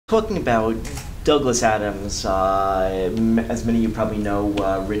Talking about Douglas Adams, as many of you probably know,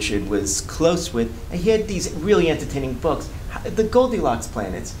 Richard was close with, and he had these really entertaining books. The Goldilocks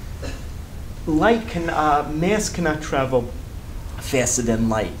planets. Mass cannot travel faster than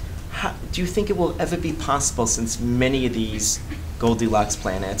light. Do you think it will ever be possible, since many of these Goldilocks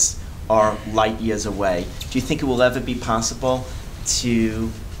planets are light years away, do you think it will ever be possible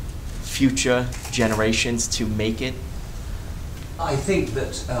to future generations to make it? I think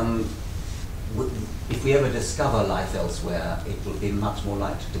that if we ever discover life elsewhere, it will be much more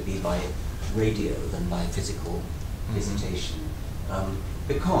likely to be by radio than by physical visitation.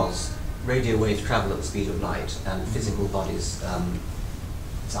 Because radio waves travel at the speed of light, and physical bodies,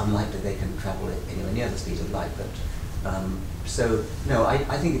 it's unlikely they can travel anywhere near the speed of light. But so, no,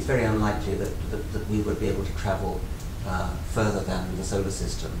 I think it's very unlikely that we would be able to travel further than the solar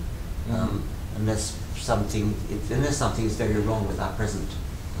system, unless something is very wrong with our present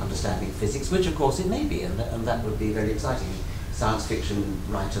understanding of physics, which of course it may be, and that would be very exciting. Science fiction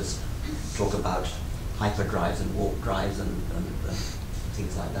writers talk about hyperdrives and warp drives and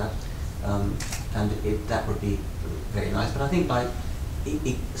things like that, and that would be very nice. But I think by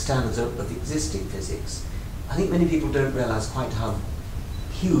standards of existing physics, I think many people don't realize quite how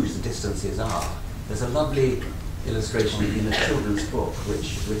huge the distances are. There's a lovely illustration in a children's book,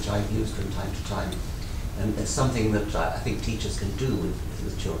 which I've used from time to time, and it's something that I think teachers can do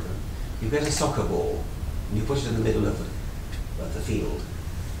with children. You get a soccer ball, and you put it in the middle of the field,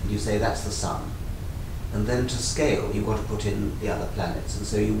 and you say that's the sun. And then to scale, you've got to put in the other planets. And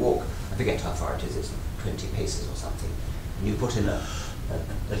so you walk, I forget how far it is, it's 20 paces or something, and you put in a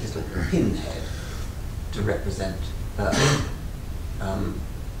little pinhead to represent Earth. And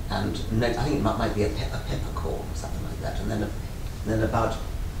I think it might be a peppercorn or something like that. And then about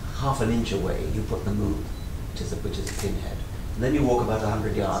half an inch away, you put the moon, which is a pinhead. And then you walk about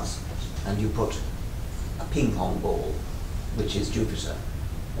 100 yards, and you put a ping pong ball, which is Jupiter.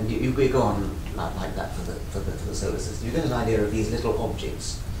 And you go on like that for the solar system. You get an idea of these little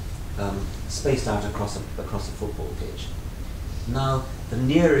objects spaced out across a football pitch. Now, the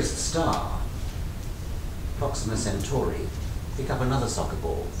nearest star, Proxima Centauri, pick up another soccer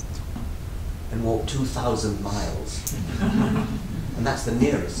ball and walk 2,000 miles. And that's the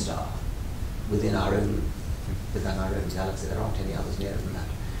nearest star within our own galaxy. There aren't any others nearer than that.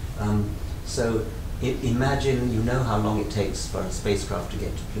 So imagine, you know how long it takes for a spacecraft to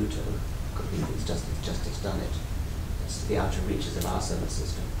get to Pluto. It's just done it. It's the outer reaches of our solar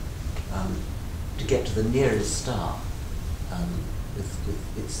system. To get to the nearest star,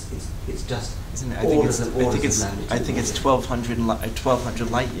 it's just orders of magnitude. I think it's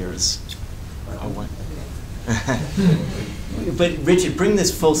 1,200 light years. But Richard, bring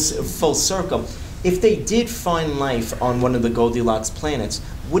this full circle. If they did find life on one of the Goldilocks planets,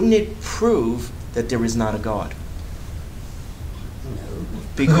 wouldn't it prove that there is not a God? No.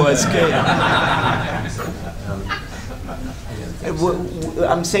 Because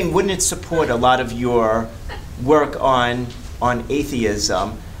I'm saying, wouldn't it support a lot of your work on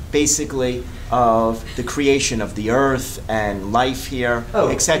atheism, basically of the creation of the Earth and life here,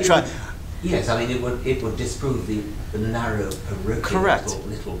 etc.? Yes, I mean it would disprove the narrow, parochial,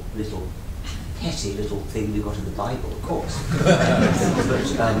 little petty little thing we've got in the Bible, of course. But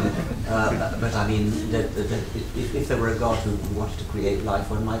I mean, if there were a God who wanted to create life,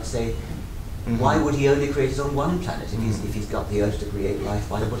 one might say, why would he only create it on one planet? If he's got the urge to create life,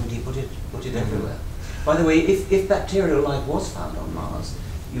 why wouldn't he put it everywhere? By the way, if bacterial life was found on Mars,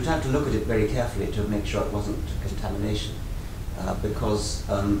 you'd have to look at it very carefully to make sure it wasn't contamination, because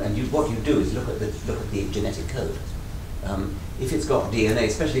what you do is look at the genetic code. If it's got DNA,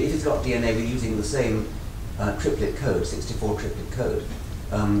 especially if it's got DNA with using the same triplet code, 64 triplet code,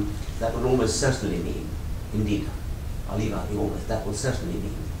 that would almost certainly mean, indeed, I'll leave out the almost, that will certainly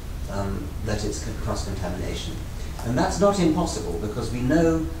mean that it's cross-contamination. And that's not impossible, because we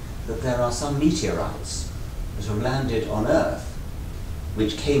know that there are some meteorites that have landed on Earth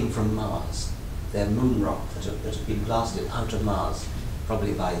which came from Mars. They're moon rock that have been blasted out of Mars,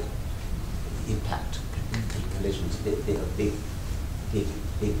 probably by impact collisions, big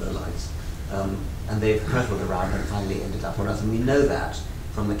bolides. And they've hurtled around and finally ended up on Earth. And we know that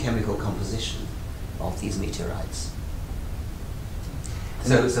from the chemical composition of these meteorites.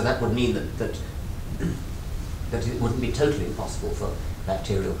 So that would mean that it wouldn't be totally impossible for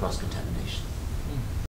bacterial cross-contamination.